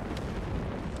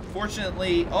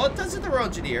 Fortunately, oh, it does hit the Royal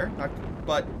Engineer,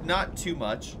 but not too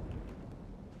much.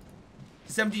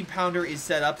 17-pounder is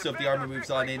set up, so if the armor moves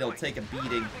on in, it'll take a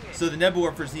beating. So the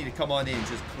Nebelwerfers need to come on in and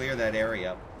just clear that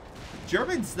area.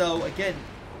 Germans, though, again,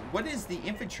 what is the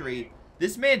infantry?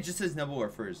 This man just has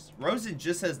Nebelwerfers. Rosen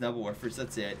just has Nebelwerfers,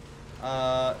 that's it.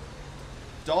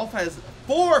 Dolph has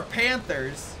 4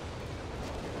 Panthers.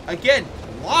 Again,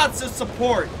 lots of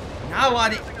support. Not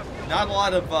a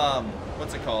lot of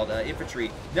what's it called?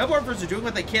 Infantry. Nebelwerfers are doing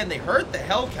what they can. They hurt the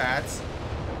Hellcats.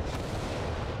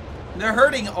 They're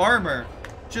hurting armor.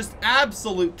 Just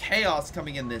absolute chaos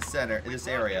coming in this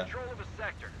area.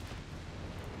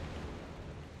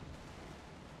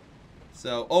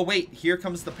 So, oh wait, here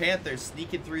comes the Panthers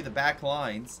sneaking through the back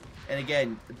lines. And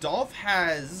again, Dolph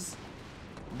has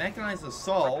mechanized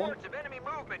assault.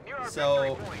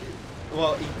 So,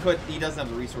 well, he doesn't have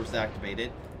the resource to activate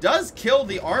it. Does kill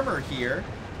the armor here.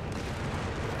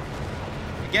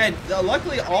 Again,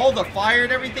 luckily all the fire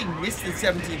and everything missed the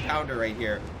 17-pounder right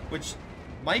here, which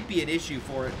might be an issue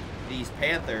for these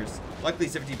Panthers. Luckily,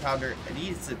 17-pounder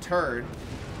needs to turn.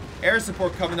 Air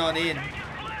support coming on in.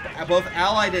 Both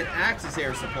Allied and Axis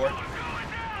air support.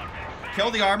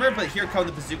 Kill the armor, but here come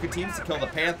the bazooka teams to kill the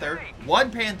Panther.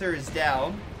 One Panther is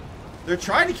down. They're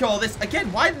trying to kill all this. Again,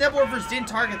 why the Nebelwerfers didn't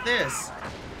target this?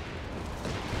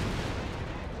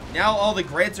 Now all the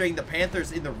Grants are hitting the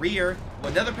Panthers in the rear.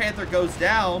 When another Panther goes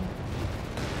down,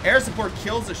 air support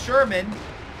kills a Sherman,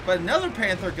 but another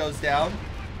Panther goes down.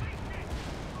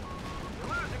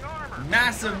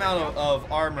 Massive amount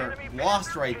of armor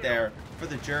lost right there for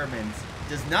the Germans.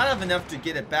 Does not have enough to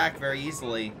get it back very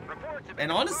easily. And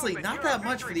honestly, not that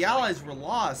much for the Allies were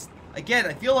lost. Again,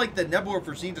 I feel like the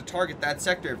Nebelwerfers need to target that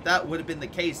sector. If that would have been the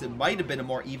case, it might have been a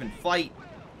more even fight.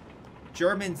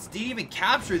 Germans didn't even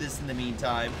capture this in the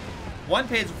meantime. One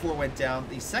Panzer IV went down.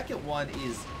 The second one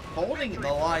is holding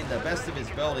the line the best of his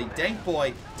ability. Dank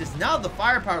Boy does not have the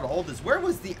firepower to hold this. Where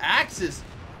was the Axis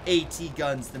AT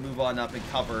guns to move on up and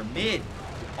cover mid?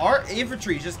 Our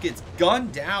infantry just gets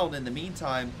gunned down in the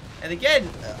meantime. And again,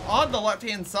 on the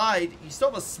left-hand side, you still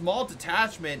have a small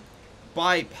detachment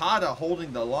by Pada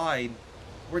holding the line.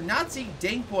 We're not seeing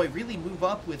Dank Boy really move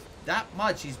up with that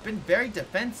much. He's been very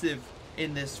defensive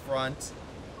in this front.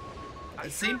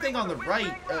 Same thing on the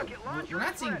right. We're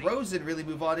not seeing Rosen really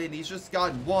move on in. He's just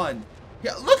gotten one.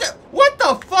 Yeah, look at, what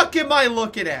the fuck am I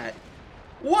looking at?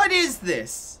 What is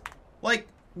this? Like,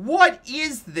 what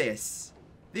is this?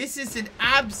 This is an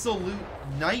absolute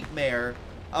nightmare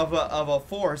of a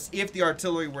force if the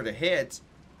artillery were to hit.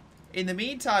 In the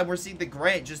meantime, we're seeing the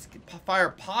Grant just fire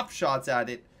pop shots at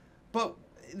it. But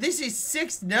this is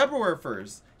 6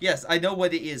 Nebelwerfers. Yes, I know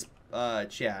what it is,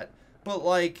 chat. But,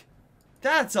 like,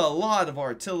 that's a lot of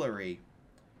artillery.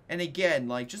 And again,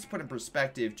 like, just to put in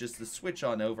perspective, just to switch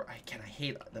on over. I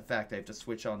hate the fact I have to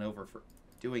switch on over for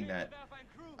doing that.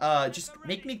 Just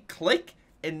make me click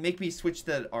and make me switch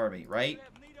that army, right?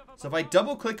 So if I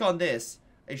double click on this,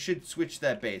 I should switch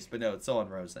that base. But no, it's still on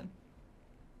Rosen.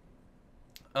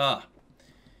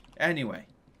 Anyway.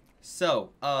 So,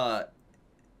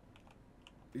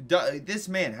 this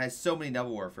man has so many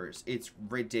Nebelwerfers. It's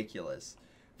ridiculous.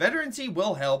 Veterancy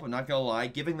will help, I'm not going to lie.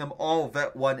 Giving them all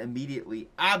Vet 1 immediately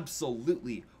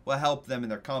absolutely will help them in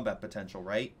their combat potential,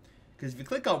 right? Because if you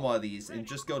click on one of these and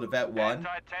just go to Vet 1,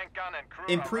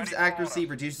 improves accuracy,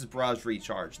 reduces barrage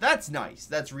recharge. That's nice.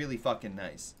 That's really fucking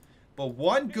nice. But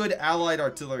one good allied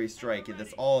artillery strike, and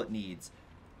that's all it needs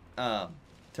to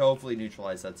hopefully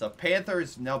neutralize that stuff. Panther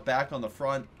is now back on the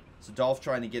front. So Dolph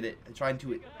trying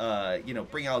to you know,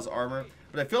 bring out his armor.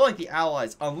 But I feel like the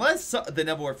Allies, unless the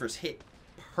Nebelwerfers hit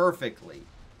perfectly,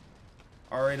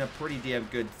 are in a pretty damn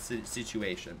good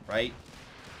situation, right?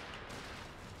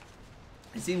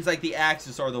 It seems like the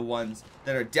Axis are the ones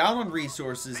that are down on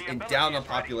resources and down on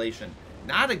population.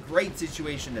 Not a great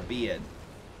situation to be in.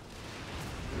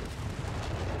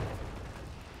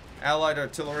 Allied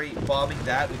artillery bombing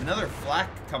that. We have another flak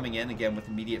coming in, again with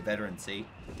immediate veterancy,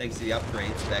 thanks to the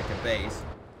upgrades back at base.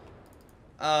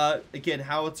 Again,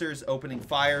 howitzers opening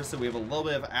fire, so we have a little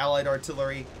bit of allied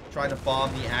artillery trying to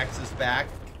bomb the Axis back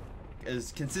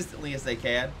as consistently as they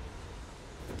can.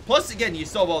 Plus, again, you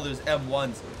still have all those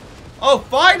M1s. Oh,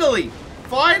 finally!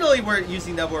 Finally, we're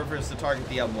using Nebelwerfers to target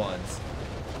the M1s.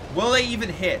 Will they even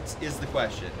hit, is the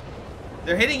question.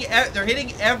 They're hitting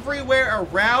everywhere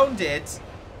around it,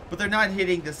 but they're not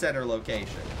hitting the center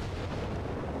location.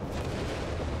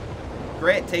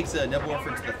 Grant takes a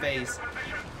Nebelwerfer to the face.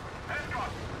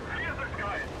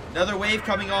 Another wave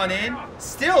coming on in.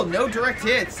 Still, no direct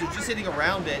hits. They're just hitting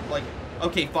around it. Like,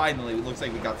 okay, finally. It looks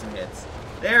like we got some hits.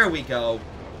 There we go.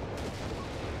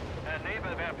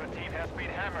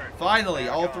 Finally,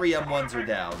 all 3 M1s are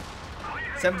down.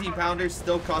 17-pounders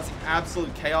still causing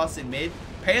absolute chaos in mid.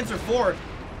 Panzer IV,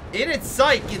 in its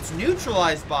sight, gets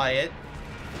neutralized by it.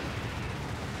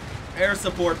 Air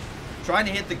support trying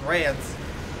to hit the Grants,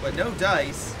 but no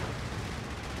dice.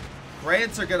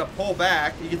 Grants are going to pull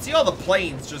back. You can see all the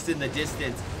planes just in the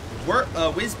distance.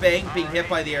 Whiz-bang being hit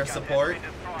by the air support.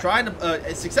 Trying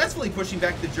to, successfully pushing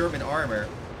back the German armor.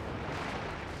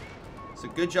 So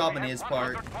good job on his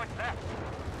part.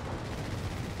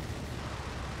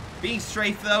 Being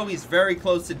strafed though, he's very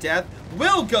close to death.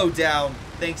 Will go down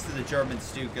thanks to the German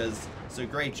Stukas. So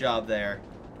great job there.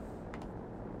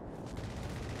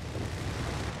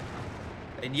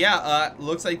 And yeah,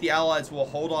 looks like the Allies will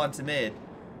hold on to mid.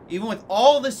 Even with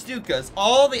all the Stukas,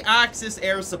 all the Axis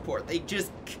air support, they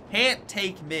just can't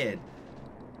take mid.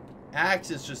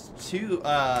 Axis just too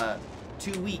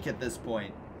weak at this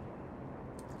point.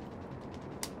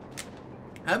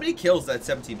 How many kills does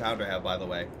that 17-pounder have, by the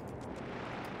way?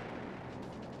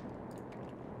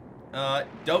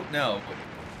 Don't know.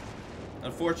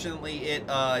 Unfortunately, it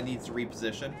needs to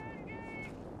reposition.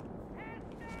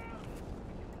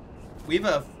 We have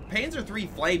a Panzer III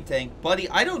flame tank. Buddy,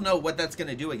 I don't know what that's going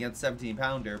to do against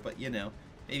 17-pounder, but, you know,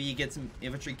 maybe you get some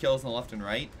infantry kills on the left and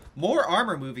right. More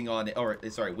armor moving on, or,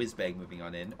 sorry, whiz-bang moving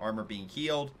on in. Armor being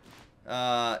healed.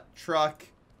 Truck.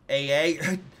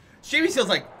 AA. Jamie feels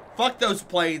like, fuck those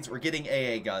planes, we're getting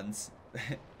AA guns.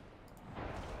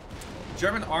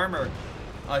 German armor,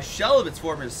 a shell of its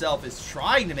former self, is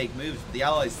trying to make moves, but the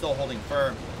Allies still holding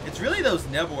firm. It's really those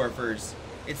Nebelwerfers.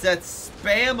 It's that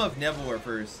spam of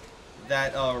Nebelwerfers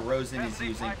that Rosen is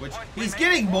using, which he's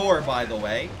getting more, by the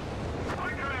way.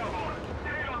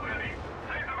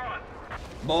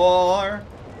 More.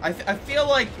 I feel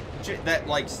like that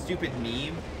like stupid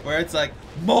meme where it's like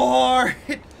more.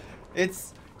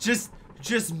 It's just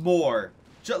more.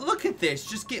 Look at this.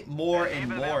 Just get more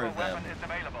and more of them.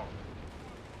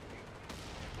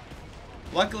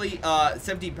 Luckily,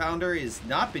 17-pounder is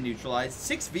not been neutralized.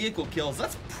 6 vehicle kills.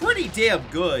 That's pretty damn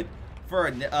good for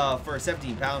a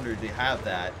 17-pounder to have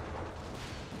that.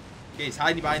 Okay, he's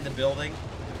hiding behind the building.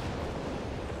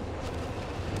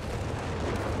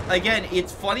 Again,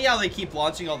 it's funny how they keep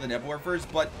launching all the Nebelwerfers,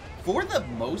 but for the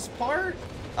most part,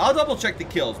 I'll double check the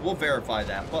kills. We'll verify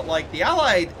that. But like the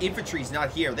Allied infantry's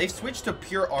not here. They've switched to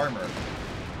pure armor.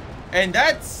 And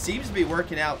that seems to be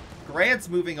working out. Grant's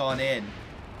moving on in.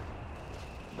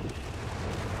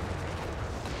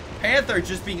 Panther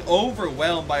just being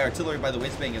overwhelmed by artillery by the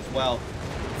whiz-bang as well.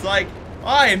 It's like,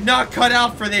 I am not cut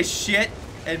out for this shit.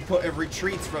 And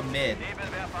retreats from mid.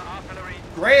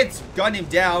 Grant's gunned him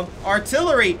down.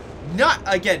 Artillery, not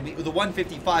again, the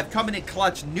 155 coming in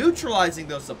clutch, neutralizing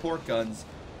those support guns,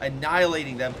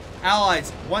 annihilating them.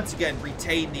 Allies once again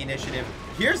retain the initiative.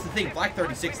 Here's the thing, Black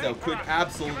 36 though could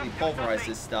absolutely pulverize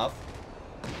this stuff.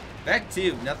 Back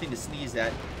 2, nothing to sneeze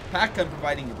at. Pack gun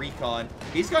providing recon.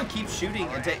 He's gonna keep shooting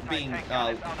and being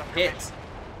hit.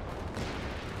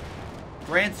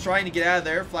 Grant's trying to get out of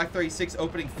there. Flak 36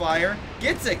 opening fire.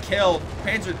 Gets a kill.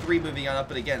 Panzer III moving on up,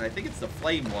 but again, I think it's the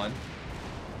flame one.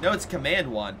 No, it's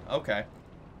command one. Okay.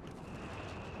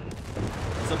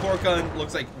 Support gun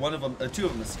looks like one of them, 2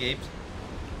 of them escaped.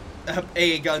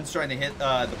 AA guns trying to hit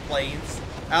the planes.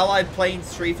 Allied planes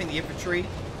strafing the infantry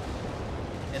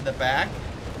in the back.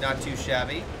 Not too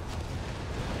shabby.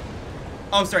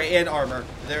 Oh, sorry, and armor.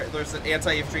 There's an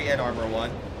anti-infantry and armor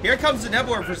one. Here comes the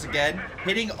Nebelwerfers again,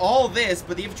 hitting all this,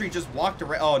 but the infantry just walked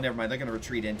around. Oh, never mind. They're going to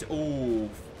retreat into. Oof.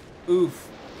 Oof.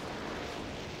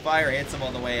 Fire hits them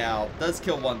on the way out. Does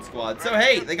kill 1 squad. So,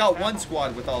 hey, they got 1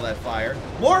 squad with all that fire.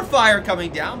 More fire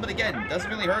coming down, but again,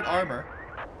 doesn't really hurt armor.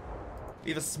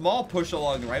 We have a small push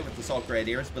along the right with the Assault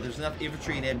Grenadiers, but there's enough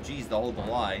infantry and MGs to hold the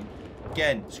line.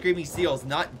 Again, Screaming Steel's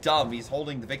not dumb. He's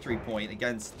holding the victory point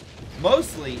against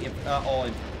mostly all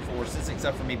forces,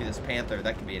 except for maybe this Panther.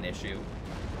 That could be an issue.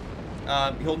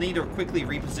 He'll need to quickly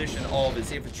reposition all of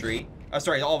his infantry.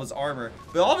 Sorry, all of his armor.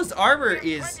 But all of his armor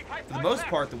is, for the most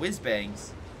part, the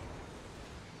whiz-bangs.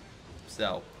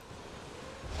 So.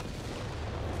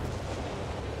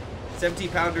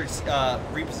 17-pounders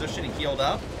repositioning, healed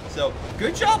up. So,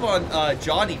 good job on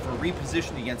Johnny for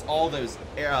repositioning against all those,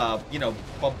 you know,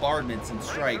 bombardments and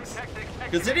strikes.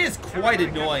 Because it is quite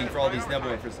annoying for all these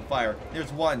Nebelwerfers to fire.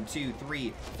 There's 1, 2,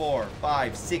 3, 4,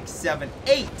 5, 6, 7,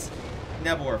 8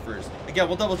 Nebelwerfers. Again,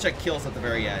 we'll double check kills at the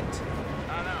very end.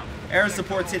 Air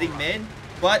support's hitting mid,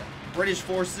 but British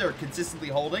forces are consistently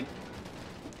holding.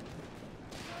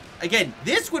 Again,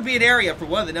 this would be an area for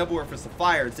one of the Nebelwerfers to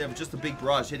fire instead of just a big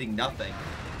barrage hitting nothing.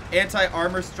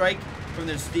 Anti-armor strike from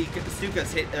the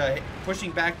Stukas hit,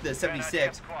 pushing back the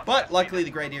 76, but luckily the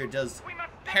Grenadier does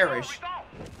perish.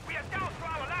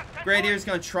 Grenadier's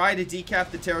going to try to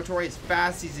decap the territory as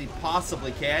fast as he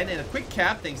possibly can, and a quick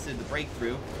cap thanks to the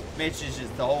breakthrough manages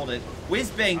to hold it.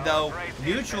 Whiz-bang though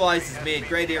neutralizes mid.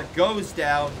 Grenadier goes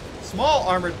down. Small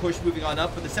armored push moving on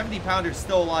up, but the 70-pounder is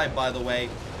still alive, by the way.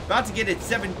 About to get its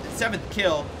seventh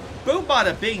kill. Boom,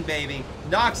 bada bing, baby.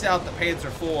 Knocks out the Panzer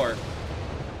IV.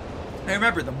 And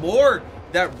remember, the more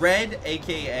that red,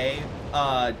 aka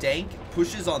Dank,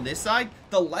 pushes on this side,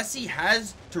 the less he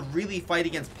has to really fight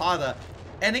against Pada.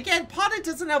 And again, Pada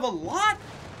doesn't have a lot,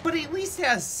 but he at least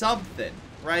has something,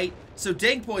 right? So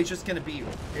Dank Boy's just going to be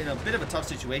in a bit of a tough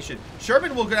situation.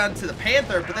 Sherman will go down to the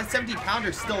Panther, but that 70-pounder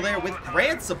is still there with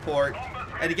Grant support.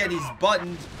 And again, he's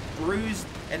buttoned, bruised,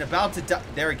 and about to die.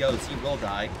 There he goes. He will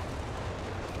die.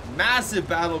 Massive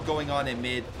battle going on in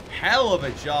mid. Hell of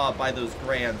a job by those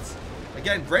Grants.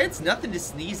 Again, Grant's nothing to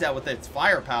sneeze at with its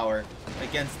firepower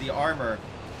against the armor.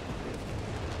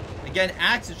 Again,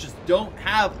 axes just don't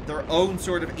have their own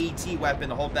sort of AT weapon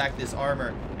to hold back this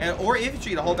armor, or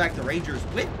infantry to hold back the rangers,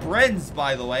 with Brens,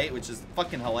 by the way, which is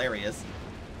fucking hilarious.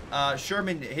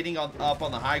 Sherman hitting up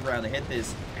on the high ground to hit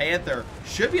this Panther.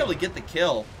 Should be able to get the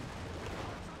kill.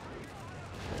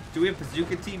 Do we have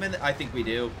Bazooka team in? I think we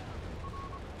do.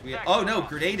 Oh no,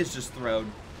 grenade is just thrown.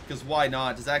 Because why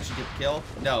not? Does it actually get the kill?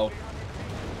 No.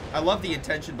 I love the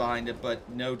intention behind it, but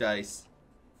no dice.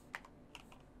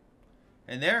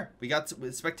 And there, we got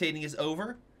spectating is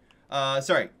over.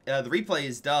 Sorry, the replay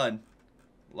is done.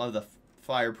 Love the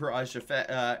fire barrage effect,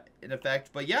 in effect,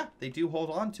 but yeah, they do hold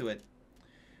on to it.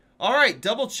 All right,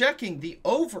 double checking the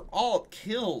overall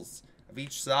kills of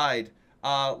each side.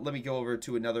 Let me go over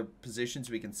to another position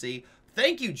so we can see.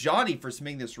 Thank you, Johnny, for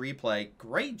submitting this replay.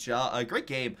 Great job, great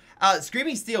game.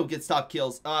 Screaming Steel gets top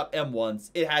kills,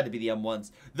 M1s. It had to be the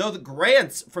M1s. Though the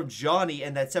grants from Johnny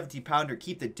and that 17-pounder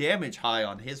keep the damage high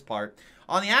on his part.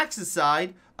 On the Axis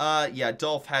side, yeah,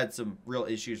 Dolph had some real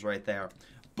issues right there.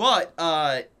 But,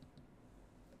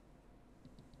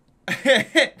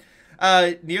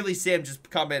 Nearly Sam just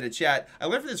commented in chat. I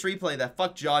learned from this replay that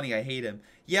fuck Johnny, I hate him.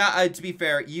 Yeah, to be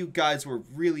fair, you guys were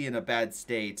really in a bad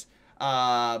state.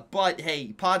 But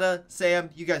hey, Pada,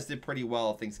 Sam, you guys did pretty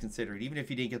well, things considered, even if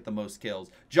you didn't get the most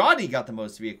kills. Johnny got the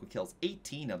most vehicle kills,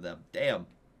 18 of them. Damn.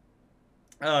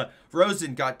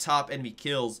 Rosen got top enemy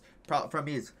kills from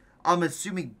his, I'm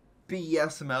assuming,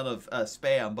 BS amount of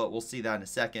spam, but we'll see that in a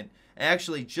second. And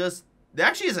actually, there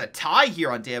actually is a tie here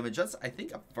on damage. That's, I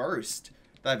think, a first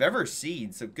that I've ever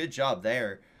seen, so good job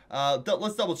there.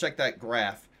 Let's double check that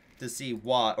graph to see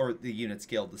what, or the units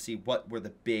killed, to see what were the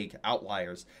big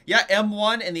outliers. Yeah,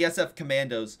 M1 and the SF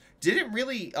Commandos didn't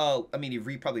really, I mean,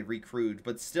 he probably recruited,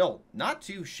 but still, not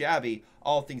too shabby,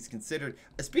 all things considered.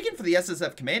 Speaking for the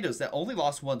SSF Commandos, that only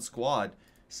lost one squad,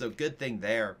 so good thing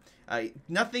there.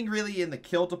 Nothing really in the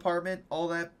kill department, all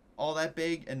that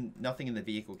big, and nothing in the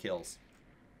vehicle kills.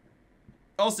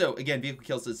 Also, again, vehicle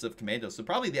kills SSF Commandos, so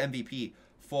probably the MVP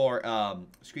for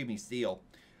Screaming Steel.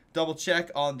 Double check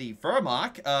on the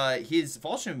Wehrmacht. His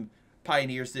Volscian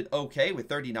Pioneers did okay with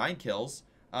 39 kills.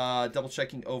 Double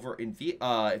checking over in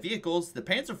vehicles. The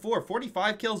Panzer IV,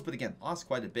 45 kills, but again, lost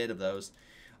quite a bit of those.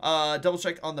 Double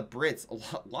check on the Brits.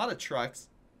 A lot of trucks.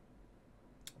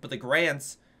 But the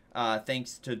Grants,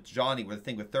 thanks to Johnny, were the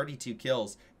thing with 32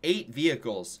 kills. 8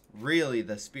 vehicles, really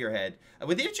the spearhead.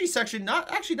 With the infantry section, not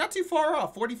too far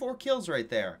off. 44 kills right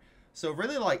there. So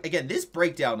really, like, again, this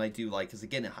breakdown I do like, because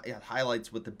again, it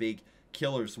highlights what the big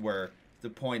killers were to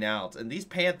point out. And these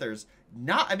Panthers,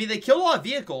 I mean, they killed a lot of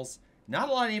vehicles, not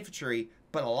a lot of infantry,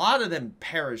 but a lot of them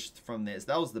perished from this.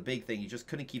 That was the big thing. You just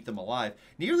couldn't keep them alive.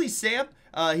 Nearly Sam,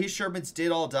 his Shermans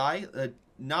did all die.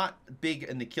 Not big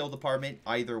in the kill department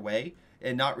either way,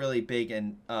 and not really big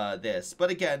in this. But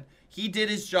again, he did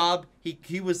his job.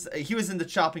 He was in the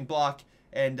chopping block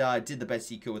and did the best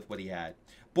he could with what he had.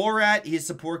 Borat, his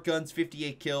support guns,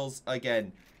 58 kills.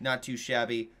 Again, not too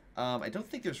shabby. I don't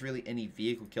think there's really any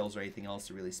vehicle kills or anything else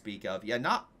to really speak of. Yeah,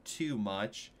 not too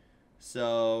much.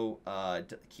 So,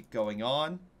 keep going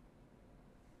on.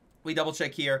 We double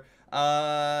check here.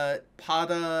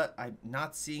 Pada, I'm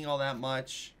not seeing all that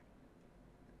much.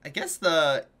 I guess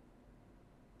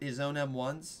his own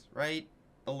M1s, right?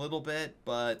 A little bit,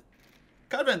 but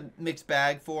kind of a mixed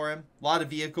bag for him. A lot of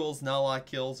vehicles, not a lot of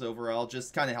kills overall.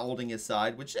 Just kind of holding his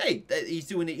side, which, hey, he's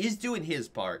doing his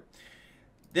part.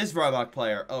 This Wehrmacht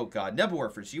player, oh god,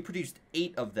 Nebelwerfers, you produced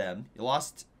 8 of them. You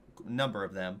lost a number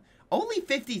of them. Only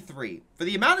 53. For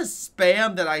the amount of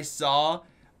spam that I saw,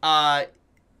 yeah,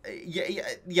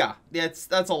 that's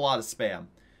a lot of spam.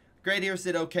 Grenadiers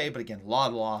did okay, but again, a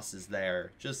lot of losses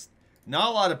there. Just not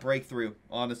a lot of breakthrough,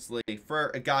 honestly,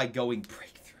 for a guy going breakthrough.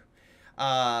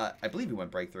 I believe he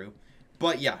went breakthrough.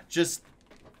 But yeah, just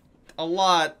a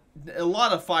lot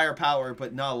of firepower,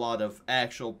 but not a lot of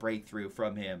actual breakthrough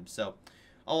from him. So,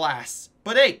 alas.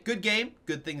 But hey, good game.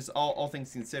 Good things, all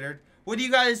things considered. What do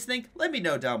you guys think? Let me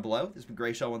know down below. This has been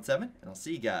Greyshot17, and I'll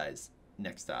see you guys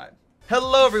next time.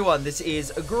 Hello everyone, this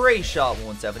is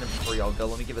Greyshot17, and before y'all go,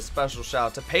 let me give a special shout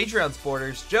out to Patreon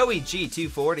supporters Joey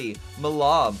G240,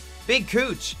 Milam, Big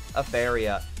Cooch,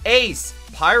 Aphyria, Ace,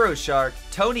 Pyro Shark,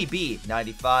 Tonybee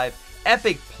 95,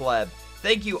 Epic Pleb.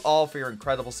 Thank you all for your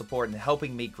incredible support and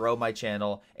helping me grow my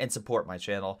channel and support my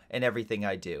channel and everything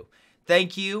I do.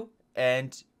 Thank you,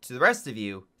 and to the rest of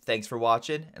you, thanks for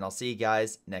watching, and I'll see you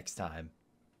guys next time.